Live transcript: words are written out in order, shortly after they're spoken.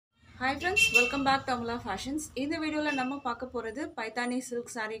Hi friends, welcome back to Amala Fashions. இந்த வீடியோல நம்ம பார்க்க போறது பைத்தானி silk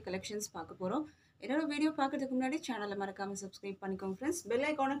saree collections பார்க்க போறோம். என்னோட வீடியோ பார்க்கிறதுக்கு முன்னாடி சேனலை மறக்காம subscribe பண்ணிக்கோங்க friends. Bell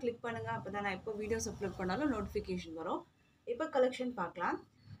icon-ஐ click பண்ணுங்க. அப்பதான் நான் எப்போ வீடியோஸ் அப்லோட் பண்ணாலும் notification வரும். இப்போ collection பார்க்கலாம்.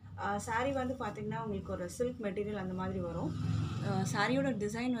 saree வந்து பாத்தீங்கன்னா உங்களுக்கு ஒரு silk material அந்த மாதிரி வரும். சாரியோட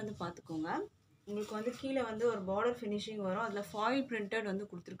டிசைன் வந்து பார்த்துக்கோங்க. உங்களுக்கு வந்து கீழே வந்து ஒரு border finishing வரும். அதில் foil printed வந்து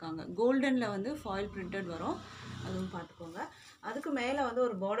கொடுத்துருக்காங்க. கோல்டன்ல வந்து foil printed வரும். அதுவும் பார்த்துக்கோங்க. அதுக்கு மேலே வந்து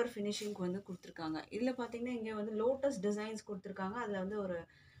ஒரு border finishing வந்து கொடுத்துருக்காங்க. இதில் பார்த்தீங்கன்னா இங்கே வந்து லோட்டஸ் டிசைன்ஸ் கொடுத்துருக்காங்க. அதில் வந்து ஒரு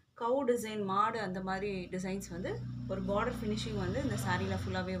கவு டிசைன் மாடு அந்த மாதிரி டிசைன்ஸ் வந்து ஒரு border finishing வந்து இந்த சாரியில்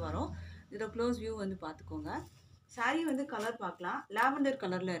ஃபுல்லாகவே வரும். இதோட க்ளோஸ் வியூ வந்து பார்த்துக்கோங்க. சாரீ வந்து கலர் பார்க்கலாம். லாவெண்டர்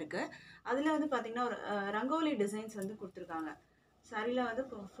கலரில் இருக்குது. அதில் வந்து பார்த்திங்கன்னா ஒரு ரங்கோலி டிசைன்ஸ் வந்து கொடுத்துருக்காங்க. சாரியில் வந்து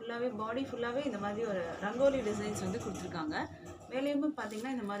ஃபுல்லாகவே பாடி ஃபுல்லாகவே இந்த மாதிரி ஒரு ரங்கோலி டிசைன்ஸ் வந்து கொடுத்துருக்காங்க. மேலேயும்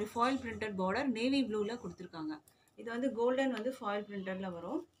பார்த்தீங்கன்னா இந்த மாதிரி ஃபாயில் பிரிண்டட் பார்டர் நேவி ப்ளூவில் கொடுத்துருக்காங்க. இது வந்து கோல்டன் வந்து ஃபாயில் பிரிண்டடில்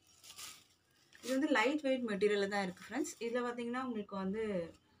வரும். இது வந்து லைட் வெயிட் மெட்டீரியலில் தான் இருக்குது ஃப்ரெண்ட்ஸ். இதில் பார்த்தீங்கன்னா உங்களுக்கு வந்து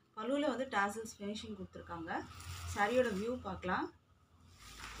பல்லுவில் வந்து டாசல்ஸ் ஃபினிஷிங் கொடுத்துருக்காங்க. சாரியோட வியூ பார்க்கலாம்.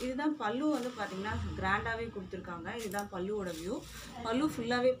 இதுதான் பல்லு வந்து பார்த்தீங்கன்னா கிராண்டாகவே கொடுத்துருக்காங்க. இதுதான் பல்லுவோட வியூ. பல்லு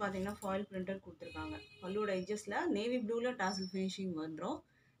ஃபுல்லாகவே பார்த்தீங்கன்னா ஃபாயில் பிரிண்டட் கொடுத்துருக்காங்க. பல்லுவோட எட்ஜஸில் நேவி ப்ளூவில் டாசல் ஃபினிஷிங் வந்துடும்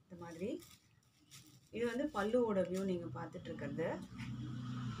இந்த மாதிரி. இது வந்து பல்லுவோட வியூ நீங்கள் பார்த்துட்ருக்கிறது.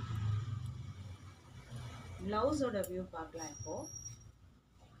 ப்ளவுஸோட வியூ பார்க்கலாம். இப்போது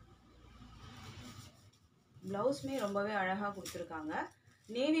ப்ளவுஸுமே ரொம்பவே அழகாக கொடுத்துருக்காங்க.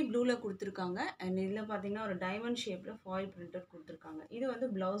 நேவி ப்ளூவில் கொடுத்துருக்காங்க. அண்ட் இதில் பார்த்தீங்கன்னா ஒரு டைமண்ட் ஷேப்பில் ஃபாயில் பிரிண்டட் கொடுத்துருக்காங்க. இது வந்து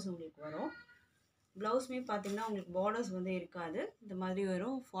ப்ளவுஸ் உங்களுக்கு வரும். ப்ளவுஸுமே பார்த்தீங்கன்னா உங்களுக்கு பார்டர்ஸ் வந்து இருக்காது. இந்த மாதிரி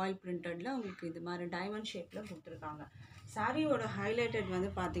வரும் ஃபாயில் பிரிண்டடில் உங்களுக்கு இது மாதிரி டைமண்ட் ஷேப்பில் கொடுத்துருக்காங்க. சாரியோட ஹைலைட்டட்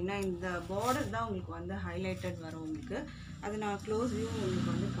வந்து பார்த்தீங்கன்னா இந்த பார்டர் தான் உங்களுக்கு வந்து ஹைலைட்டட் வரும் உங்களுக்கு. அது நான் க்ளோஸ் வியூ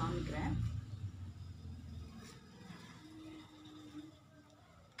உங்களுக்கு வந்து காமிக்கிறேன்.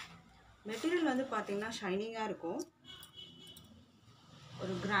 மெட்டீரியல் வந்து பார்த்தீங்கன்னா ஷைனிங்காக இருக்கும்.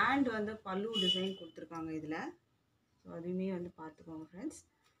 ஒரு கிராண்ட் வந்து பல்லு டிசைன் கொடுத்துருக்காங்க இதில். ஸோ அதுவுமே வந்து பார்த்துக்கோங்க ஃப்ரெண்ட்ஸ்.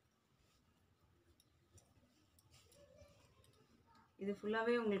 இது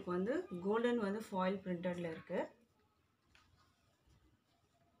ஃபுல்லாகவே உங்களுக்கு வந்து கோல்டன் வந்து ஃபாயில் பிரிண்டடில் இருக்குது.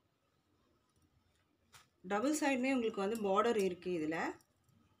 டபுள் சைடுமே உங்களுக்கு வந்து பார்டர் இருக்குது இதில்.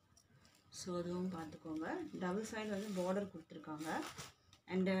 ஸோ அதுவும் பார்த்துக்கோங்க. டபுள் சைடு வந்து பார்டர் கொடுத்துருக்காங்க.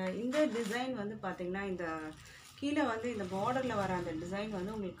 அண்டு இந்த டிசைன் வந்து பார்த்திங்கன்னா இந்த கீழே வந்து இந்த பார்டரில் வர அந்த டிசைன்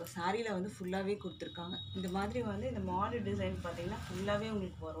வந்து உங்களுக்கு சாரியில் வந்து ஃபுல்லாகவே கொடுத்துருக்காங்க. இந்த மாதிரி வந்து இந்த மாடல் டிசைன் பார்த்திங்கன்னா ஃபுல்லாகவே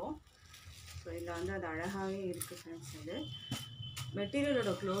உங்களுக்கு வரும். ஸோ இதில் வந்து அது அழகாகவே இருக்குது ஃப்ரெண்ட்ஸ். இது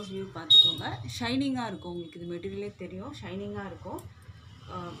மெட்டீரியலோட க்ளோஸ் வியூ பார்த்துக்கோங்க. ஷைனிங்காக இருக்கும் உங்களுக்கு. இது மெட்டீரியலே தெரியும், ஷைனிங்காக இருக்கும்.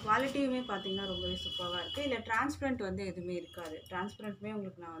 குவாலிட்டியுமே பார்த்திங்கன்னா ரொம்பவே சூப்பராக இருக்குது. இதில் டிரான்ஸ்பரண்ட் வந்து எதுவுமே இருக்காது. டிரான்ஸ்பரண்ட்டுமே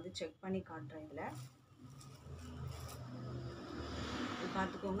உங்களுக்கு நான் வந்து செக் பண்ணி காட்டுறேன். இதில்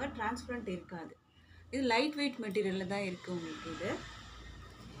பார்த்துக்கோங்க, டிரான்ஸ்பரண்ட் இருக்காது. இது லைட் வெயிட் மெட்டீரியலில் தான் இருக்குது உங்களுக்கு. இது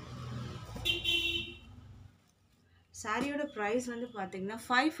சாரியோட ப்ரைஸ் வந்து பார்த்தீங்கன்னா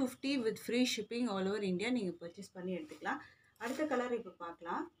 550 with free shipping all over India. நீங்கள் பர்ச்சேஸ் பண்ணி எடுத்துக்கலாம். அடுத்த கலர் இப்போ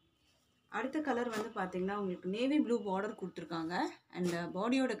பார்க்கலாம். அடுத்த கலர் வந்து பார்த்தீங்கன்னா உங்களுக்கு நேவி ப்ளூ பார்டர் கொடுத்துருக்காங்க. அண்ட்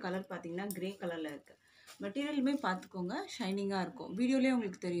பாடியோட கலர் பார்த்தீங்கன்னா க்ரே கலரில் இருக்குது. மெட்டீரியலுமே பார்த்துக்கோங்க, ஷைனிங்காக இருக்கும். வீடியோலேயே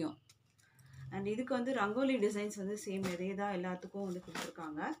உங்களுக்கு தெரியும். அண்ட் இதுக்கு வந்து ரங்கோலி டிசைன்ஸ் வந்து சேம் இதே தான் எல்லாத்துக்கும் வந்து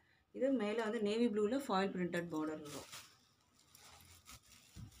கொடுத்துருக்காங்க. இது மேலே வந்து நேவி ப்ளூவில் ஃபாயில் பிரிண்டட் பார்டர் வரும்.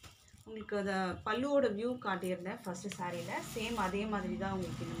 உங்களுக்கு அதை பல்லுவோட வியூ காட்டியிருந்தேன் ஃபஸ்ட்டு சாரியில். சேம் அதே மாதிரி தான்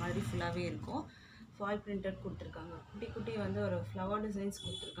உங்களுக்கு இந்த மாதிரி ஃபுல்லாகவே இருக்கும். ஃபாயில் பிரிண்டட் கொடுத்துருக்காங்க. குட்டி குட்டி வந்து ஒரு ஃப்ளவர் டிசைன்ஸ்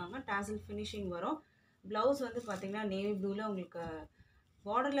கொடுத்துருக்காங்க. டாசல் ஃபினிஷிங் வரும். ப்ளவுஸ் வந்து பார்த்திங்கன்னா நேவி ப்ளூவில் உங்களுக்கு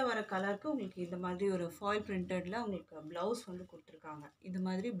பார்டரில் வர கலருக்கு உங்களுக்கு இந்த மாதிரி ஒரு ஃபாயில் பிரிண்டடில் உங்களுக்கு ப்ளவுஸ் வந்து கொடுத்துருக்காங்க. இது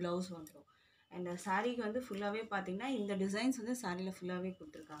மாதிரி ப்ளவுஸ் வந்துடும். அண்ட் சாரீக்கு வந்து ஃபுல்லாகவே பார்த்திங்கன்னா இந்த டிசைன்ஸ் வந்து சாரியில் ஃபுல்லாகவே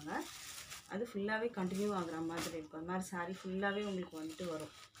கொடுத்துருக்காங்க. அது ஃபுல்லாகவே கண்டினியூ ஆகிற மாதிரி இருக்கும். அது மாதிரி சாரீ ஃபுல்லாகவே உங்களுக்கு வந்துட்டு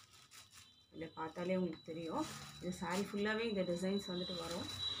வரும். இல்லை பார்த்தாலே உங்களுக்கு தெரியும். இந்த சாரீ ஃபுல்லாகவே இந்த டிசைன்ஸ் வந்துட்டு வரும்.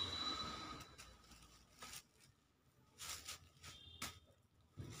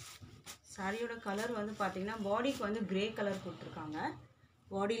 சாரியோட கலர் வந்து பார்த்திங்கன்னா பாடிக்கு வந்து க்ரே கலர் கொடுத்துருக்காங்க.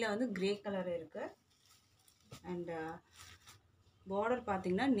 பாடியில் வந்து க்ரே கலர் இருக்குது. அண்டு பார்டர்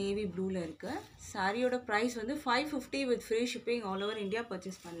பார்த்தீங்கன்னா நேவி ப்ளூவில் இருக்குது. சாரியோட ப்ரைஸ் வந்து 550 with free shipping all over India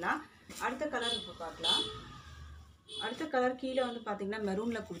purchase பண்ணலாம். அடுத்த கலர் இப்போ பார்க்கலாம். அடுத்த கலர் கீழே வந்து பார்த்திங்கன்னா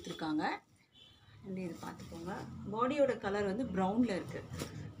மெரூனில் கொடுத்துருக்காங்க. அண்ட் இது பார்த்துக்கோங்க. பாடியோட கலர் வந்து ப்ரௌனில் இருக்குது.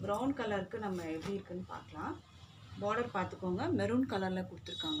 ப்ரௌன் கலருக்கு நம்ம எப்படி இருக்குதுன்னு பார்க்கலாம். பார்டர் பார்த்துக்கோங்க, மெரூன் கலரில்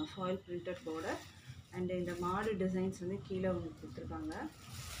கொடுத்துருக்காங்க. Foil printed border. அண்டு இந்த மாடு டிசைன்ஸ் வந்து கீழே உங்களுக்கு கொடுத்துருக்காங்க.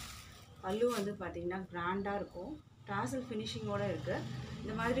 பல்லு வந்து பார்த்திங்கன்னா கிராண்டாக இருக்கும். டாசல் ஃபினிஷிங்கோடு இருக்குது.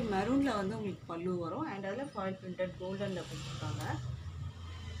 இந்த மாதிரி மெரூனில் வந்து உங்களுக்கு பல்லு வரும். அண்ட் அதில் ஃபாயில் பிரிண்டட் கோல்டனில் கொடுத்துருக்காங்க.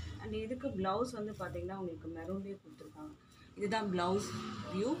 அண்ட் அண்ட் இதுக்கு ப்ளவுஸ் வந்து பார்த்தீங்கன்னா உங்களுக்கு மெரூன்லேயே கொடுத்துருக்காங்க. இதுதான் ப்ளவுஸ்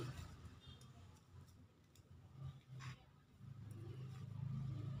வியூ.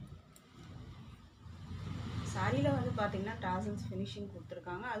 சாரியில் வந்து பார்த்தீங்கன்னா டாசல்ஸ் ஃபினிஷிங்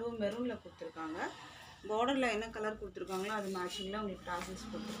கொடுத்துருக்காங்க, அதுவும் மெரூனில் கொடுத்துருக்காங்க. பார்டரில் என்ன கலர் கொடுத்துருக்காங்களோ அது மேட்சிங்கில் உங்களுக்கு டாசல்ஸ்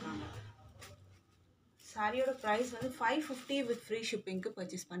கொடுத்துருக்காங்க. சாரியோட ப்ரைஸ் வந்து 550 வித் ஃப்ரீ ஷிப்பிங்க்கு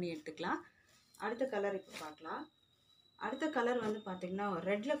பர்ச்சேஸ் பண்ணி எடுத்துக்கலாம். அடுத்த கலர் இப்போ பார்க்கலாம். அடுத்த கலர் வந்து பார்த்திங்கன்னா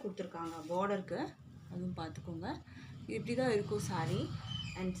ரெட்டில் கொடுத்துருக்காங்க பார்டருக்கு, அதுவும் பார்த்துக்கோங்க. இப்படி தான் இருக்கும் சாரீ.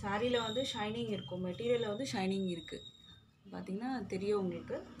 அண்ட் சாரியில் வந்து ஷைனிங் இருக்கும், மெட்டீரியலில் வந்து ஷைனிங் இருக்குது. பார்த்திங்கன்னா தெரியும்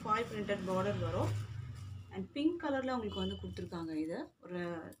உங்களுக்கு. ஃபாயில் பிரிண்டட் பார்டர் வரும். அண்ட் பிங்க் கலரில் உங்களுக்கு வந்து கொடுத்துருக்காங்க. இது ஒரு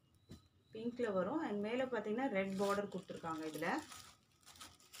பிங்க்கில் வரும். அண்ட் மேலே பார்த்திங்கன்னா ரெட் பார்டர் கொடுத்துருக்காங்க. இதில்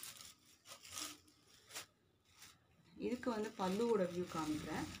இதுக்கு வந்து பல்லுவோட வியூ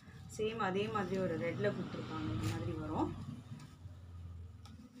காமிக்கிறேன். சேம் அதே மாதிரி ஒரு ரெட்டில் கொடுத்துருக்காங்க, இந்த மாதிரி வரும்.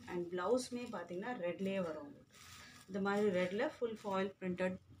 அண்ட் ப்ளவுஸுமே பார்த்திங்கன்னா ரெட்லேயே வரும். இந்த மாதிரி ரெட்டில் ஃபுல் ஃபாயில்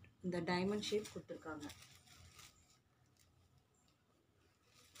பிரிண்டட் இந்த டைமண்ட் ஷேப் கொடுத்துருக்காங்க.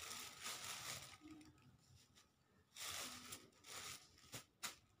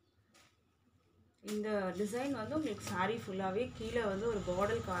 இந்த டிசைன் வந்து உங்களுக்கு சாரீ ஃபுல்லாகவே கீழே வந்து ஒரு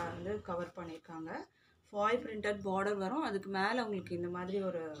பார்டர் வந்து கவர் பண்ணியிருக்காங்க. ஃபாயில் பிரிண்டட் பார்டர் வரும். அதுக்கு மேலே உங்களுக்கு இந்த மாதிரி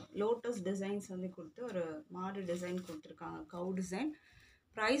ஒரு லோட்டஸ் டிசைன்ஸ் வந்து கொடுத்து ஒரு மாடு டிசைன் கொடுத்துருக்காங்க, கவு டிசைன்.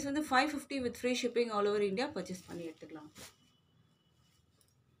 ப்ரைஸ் வந்து 550 with free shipping all over India purchase பண்ணி எடுத்துக்கலாம்.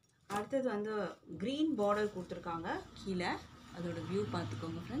 அடுத்தது வந்து க்ரீன் பார்டர் கொடுத்துருக்காங்க கீழே. அதோட வியூ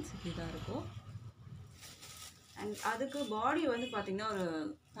பார்த்துக்கோங்க ஃப்ரெண்ட்ஸ், இப்படி தான் இருக்கும். அண்ட் அதுக்கு பாடி வந்து பார்த்திங்கன்னா ஒரு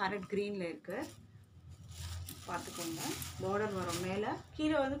பேரட் க்ரீனில் இருக்குது, பார்த்துக்கோங்க. பார்டர் வரும் மேலே,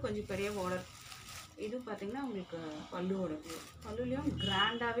 கீழே வந்து கொஞ்சம் பெரிய பார்டர். இது பார்த்திங்கன்னா உங்களுக்கு பல்லுவோட வியூ. பல்லுலேயும்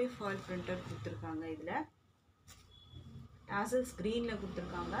கிராண்டாகவே ஃபாயில் பிரிண்டட் கொடுத்துருக்காங்க. இதில் டாசல்ஸ் க்ரீனில்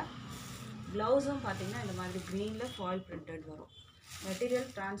கொடுத்துருக்காங்க. ப்ளவுஸும் பார்த்திங்கன்னா இந்த மாதிரி க்ரீனில் ஃபாயில் பிரிண்டட் வரும். மெட்டீரியல்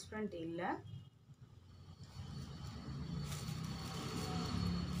டிரான்ஸ்பரண்ட் இல்லை.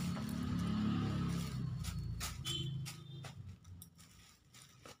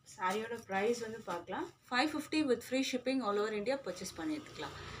 சாரியோட ப்ரைஸ் வந்து பார்க்கலாம். 550 with free shipping all over India purchase பண்ணி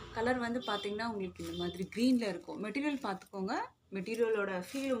எடுத்துக்கலாம். கலர் வந்து பார்த்திங்கன்னா உங்களுக்கு இந்த மாதிரி க்ரீனில் இருக்கும். மெட்டீரியல் பார்த்துக்கோங்க. மெட்டீரியலோட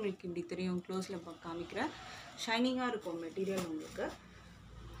ஃபீல் உங்களுக்கு இப்படி தெரியும். க்ளோஸில் காமிக்கிறேன். ஷைனிங்காக இருக்கும் மெட்டீரியல் உங்களுக்கு.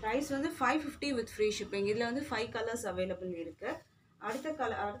 ப்ரைஸ் வந்து 550 வித் ஃப்ரீ ஷிப்பிங். இதில் வந்து 5 கலர்ஸ் அவைலபிள் இருக்குது.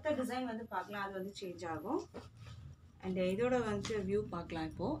 அடுத்த டிசைன் வந்து பார்க்கலாம், அது வந்து சேஞ்ச் ஆகும். அண்ட் இதோட வந்து வியூ பார்க்கலாம்.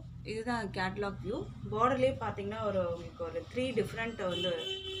 இப்போது இதுதான் கேட்லாக் வியூ. பார்டர்லேயே பார்த்தீங்கன்னா உங்களுக்கு ஒரு 3 டிஃப்ரெண்ட் வந்து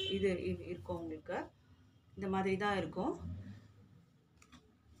இது இருக்கும். உங்களுக்கு இந்த மாதிரி தான் இருக்கும்.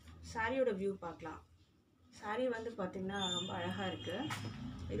 சாரியோட வியூ பார்க்கலாம். சாரி வந்து பார்த்திங்கன்னா ரொம்ப அழகாக இருக்குது.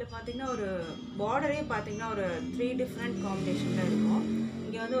 இதில் பார்த்திங்கன்னா ஒரு பார்டரே பார்த்திங்கன்னா ஒரு 3 டிஃப்ரெண்ட் காம்பினேஷனில் இருக்கும்.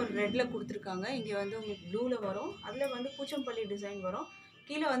 இங்கே வந்து ஒரு ரெட்டில் கொடுத்துருக்காங்க, இங்கே வந்து உங்களுக்கு ப்ளூவில் வரும், அதில் வந்து பூச்சம்பள்ளி டிசைன் வரும்,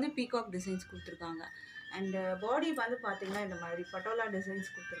 கீழே வந்து பீகாக் டிசைன்ஸ் கொடுத்துருக்காங்க. அண்டு பாடி வந்து பார்த்திங்கன்னா இந்த மாதிரி பட்டோலா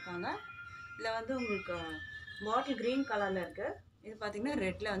டிசைன்ஸ் கொடுத்துருக்காங்க. இதில் வந்து உங்களுக்கு பாட்டில் க்ரீன் கலரில் இருக்குது. இது பார்த்திங்கன்னா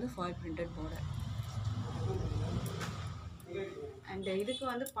ரெட்டில் வந்து ஃபாயில் பிரிண்டட் பார்டர். அண்டு இதுக்கு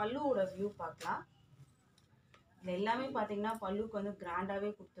வந்து பல்லுவோட வியூ பார்க்கலாம். இது எல்லாமே பார்த்திங்கன்னா பல்லுக்கு வந்து கிராண்டாகவே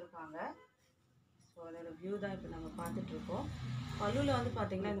கொடுத்துருக்காங்க. ஸோ அதோட வியூ தான் இப்போ நம்ம பார்த்துட்ருக்கோம். பல்லுவில் வந்து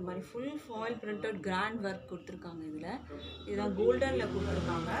பார்த்திங்கன்னா இந்த மாதிரி full foil printed grand work கொடுத்துருக்காங்க. இதுதான் கோல்டனில்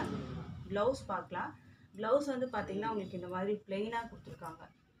கொடுத்துருக்காங்க. ப்ளவுஸ் பார்க்கலாம். ப்ளவுஸ் வந்து பார்த்திங்கன்னா உங்களுக்கு இந்த மாதிரி பிளெயினாக கொடுத்துருக்காங்க.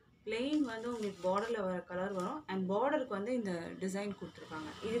 பிளெயின் வந்து உங்களுக்கு பார்டரில் வர கலர் வரும். அண்ட் பார்டருக்கு வந்து இந்த டிசைன் கொடுத்துருக்காங்க.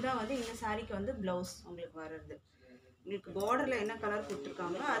 இதுதான் வந்து இந்த சாரீக்கு வந்து ப்ளவுஸ் உங்களுக்கு வர்றது. உங்களுக்கு பார்டரில் என்ன கலர்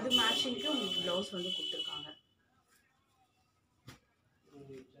கொடுத்துருக்காங்களோ அது மேட்சிங்க்கு உங்களுக்கு ப்ளவுஸ் வந்து கொடுத்துருக்காங்க.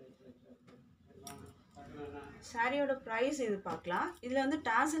 சாரியோட ப்ரைஸ் இது பார்க்கலாம். இதில் வந்து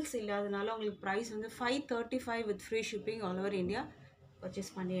டாசல்ஸ் இல்லாதனால உங்களுக்கு ப்ரைஸ் வந்து 535 with free shipping all over India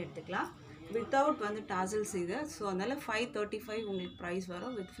purchase பண்ணி எடுத்துக்கலாம். வித்தவுட் வந்து டாசல்ஸ் இது. ஸோ அதனால் 535 உங்களுக்கு ப்ரைஸ்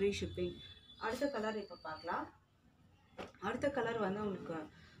வரும் வித் ஃப்ரீ ஷிப்பிங். அடுத்த கலர் இப்போ பார்க்கலாம். அடுத்த கலர் வந்து உங்களுக்கு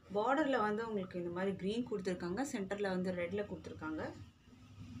பார்டரில் வந்து உங்களுக்கு இந்த மாதிரி க்ரீன் கொடுத்துருக்காங்க, சென்டரில் வந்து ரெட்டில் கொடுத்துருக்காங்க.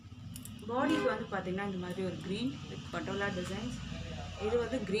 பாடிக்கு வந்து பார்த்திங்கன்னா இந்த மாதிரி ஒரு க்ரீன் வித் பட்டோலா டிசைன்ஸ். இது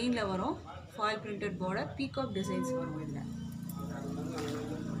வந்து க்ரீனில் வரும், foil printed border, peacock designs வரும் இதில்.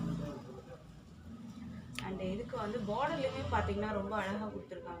 அண்ட் இதுக்கு வந்து பார்டர்லேயுமே பார்த்திங்கன்னா ரொம்ப அழகாக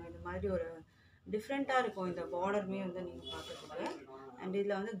கொடுத்துருக்காங்க. இந்த மாதிரி ஒரு டிஃப்ரெண்ட்டாக இருக்கும் இந்த பார்டருமே வந்து நீங்கள் பார்த்துக்கோங்க. அண்ட்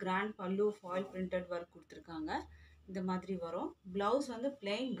இதில் வந்து கிராண்ட் பல்லு ஃபாயில் பிரிண்டட் ஒர்க் கொடுத்துருக்காங்க. இந்த மாதிரி வரும். ப்ளவுஸ் வந்து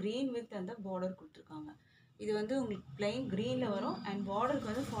பிளெயின் க்ரீன் வித் அந்த பார்டர் கொடுத்துருக்காங்க. இது வந்து உங்களுக்கு பிளெயின் க்ரீனில் வரும். அண்ட்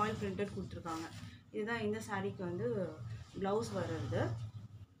பார்டருக்கு வந்து ஃபாயில் பிரிண்டட் கொடுத்துருக்காங்க. இதுதான் இந்த சாரீக்கு வந்து ப்ளவுஸ் வர்றது.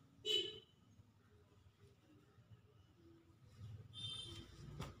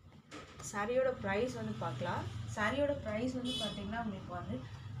 சாரியோட ப்ரைஸ் வந்து பார்க்கலாம். சாரியோட ப்ரைஸ் வந்து பார்த்தீங்கன்னா உங்களுக்கு வந்து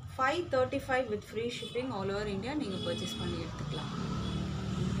 535 with free shipping all over India நீங்கள் பர்ச்சேஸ் பண்ணி எடுத்துக்கலாம்.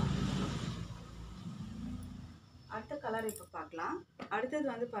 அடுத்த கலர் இப்போ பார்க்கலாம். அடுத்தது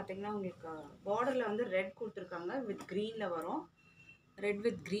வந்து பார்த்தீங்கன்னா உங்களுக்கு பார்டரில் வந்து ரெட் கொடுத்துருக்காங்க, வித் க்ரீனில் வரும். ரெட்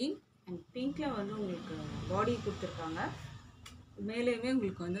வித் க்ரீன் அண்ட் பிங்க்கில் வந்து உங்களுக்கு பாடி கொடுத்துருக்காங்க. மேலேயுமே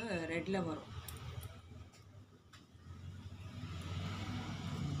உங்களுக்கு வந்து ரெட்டில் வரும்.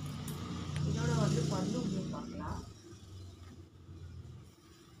 இதோட வந்து பல்லு உங்களுக்கு பார்க்கலாம்.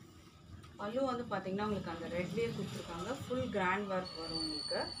 பல்லு வந்து பார்த்தீங்கன்னா உங்களுக்கு அந்த ரெட்லேயே கொடுத்துருக்காங்க. ஃபுல் கிராண்ட் ஒர்க் வரும்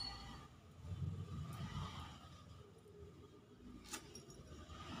உங்களுக்கு.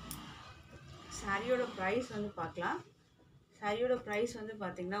 சாரியோட ப்ரைஸ் வந்து பார்க்கலாம். சாரியோட ப்ரைஸ் வந்து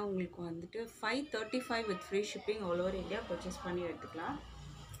பார்த்தீங்கன்னா உங்களுக்கு வந்துட்டு 535 with free shipping all over India purchase பண்ணி எடுத்துக்கலாம்.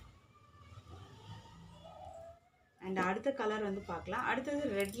 அண்ட் அடுத்த கலர் வந்து பார்க்கலாம். அடுத்தது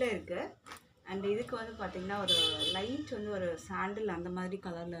ரெட்டில் இருக்குது. அண்ட் இதுக்கு வந்து பார்த்திங்கன்னா ஒரு லைட் வந்து ஒரு சாண்டில் அந்த மாதிரி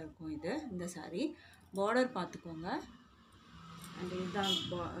கலரில் இருக்கும் இந்த சாரீ. பார்டர் பார்த்துக்கோங்க. அண்ட் இதுதான்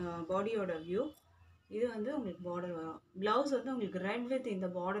பாடியோட வியூ. இது வந்து உங்களுக்கு பார்டர் வரும். ப்ளவுஸ் வந்து உங்களுக்கு ரெட் வித் இந்த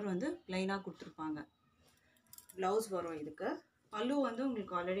பார்டர் வந்து ப்ளைனாக கொடுத்துருப்பாங்க. ப்ளவுஸ் வரும் இதுக்கு. பல்லு வந்து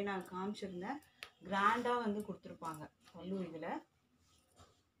உங்களுக்கு ஆல்ரெடி நான் காமிச்சிருந்தேன், கிராண்டாக வந்து கொடுத்துருப்பாங்க பல்லு. இதில்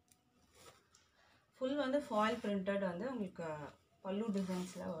ஃபுல் வந்து ஃபாயில் பிரிண்டட் வந்து உங்களுக்கு பல்லு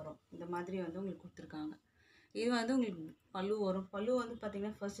டிசைன்ஸில் வரும். இந்த மாதிரி வந்து உங்களுக்கு கொடுத்துருக்காங்க. இது வந்து உங்களுக்கு பல்லு வரும். பல்லு வந்து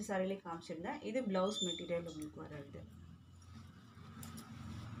பார்த்திங்கன்னா ஃபர்ஸ்ட் சாரிலே காமிச்சிருந்தேன். இது ப்ளவுஸ் மெட்டீரியல் உங்களுக்கு வருது.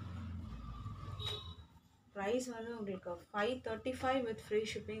 ப்ரைஸ் வந்து உங்களுக்கு 535 with free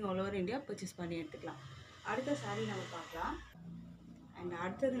shipping all over India purchase பண்ணி எடுத்துக்கலாம். அடுத்த சாரீ நம்ம பார்க்கலாம். அண்ட்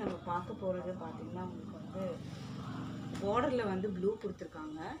அடுத்தது நம்ம பார்க்க போகிறது பார்த்திங்கன்னா உங்களுக்கு வந்து பார்டரில் வந்து ப்ளூ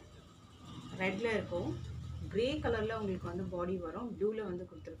கொடுத்துருக்காங்க, ரெட்டில் இருக்கும். கிரே கலரில் உங்களுக்கு வந்து பாடி வரும். ப்ளூவில் வந்து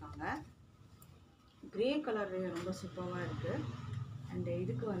கொடுத்துருக்காங்க. கிரே கலர் ரொம்ப சூப்பராக இருக்குது. அண்டு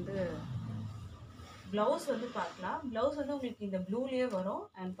இதுக்கு வந்து ப்ளவுஸ் வந்து பார்க்கலாம். ப்ளவுஸ் வந்து உங்களுக்கு இந்த ப்ளூலேயே வரும்.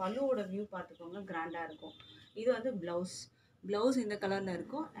 அண்ட் பல்லுவோட வியூ பார்த்துக்கோங்க, கிராண்டாக இருக்கும். இது வந்து ப்ளவுஸ் இந்த கலரில்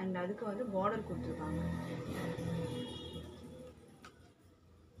இருக்கும். அண்ட் அதுக்கு வந்து பார்டர் கொடுத்துருக்காங்க.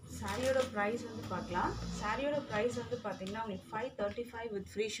 சாரியோட ப்ரைஸ் வந்து பார்க்கலாம். சாரியோட ப்ரைஸ் வந்து பார்த்தீங்கன்னா உங்களுக்கு 535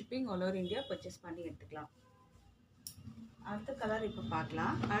 with free shipping all over India purchase பண்ணி எடுத்துக்கலாம். அடுத்த கலர் இப்போ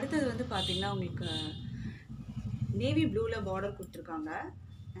பார்க்கலாம். அடுத்தது வந்து பார்த்தீங்கன்னா உங்களுக்கு நேவி ப்ளூவில் பார்டர் கொடுத்துருக்காங்க.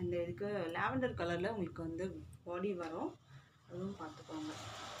 அண்ட் இதுக்கு லாவெண்டர் கலரில் உங்களுக்கு வந்து பாடி வரும். அதுவும் பார்த்துக்கோங்க.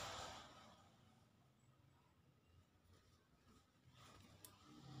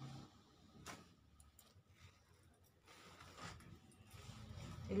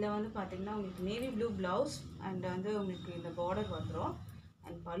 இதில் வந்து பார்த்தீங்கன்னா உங்களுக்கு நேவி ப்ளூ ப்ளவுஸ் அண்ட் வந்து உங்களுக்கு இந்த பார்டர் வந்துடும்.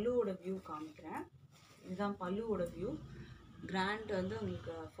 அண்ட் பல்லுவோட வியூ காமிக்கிறேன். இதுதான் பல்லுவோட வியூ. கிராண்ட் வந்து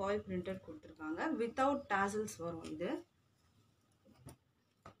உங்களுக்கு ஃபாயில் பிரிண்டட் கொடுத்துருக்காங்க. வித்தவுட் டாசல்ஸ் வரும். இது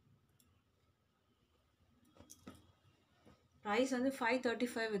ப்ரைஸ் வந்து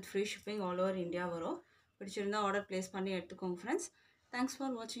 535 with free shipping all over India வரும். பிடிச்சிருந்தா ஆர்டர் ப்ளேஸ் பண்ணி எடுத்துக்கோங்க ஃப்ரெண்ட்ஸ். தேங்க்ஸ்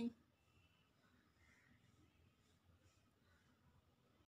ஃபார் வாட்சிங்.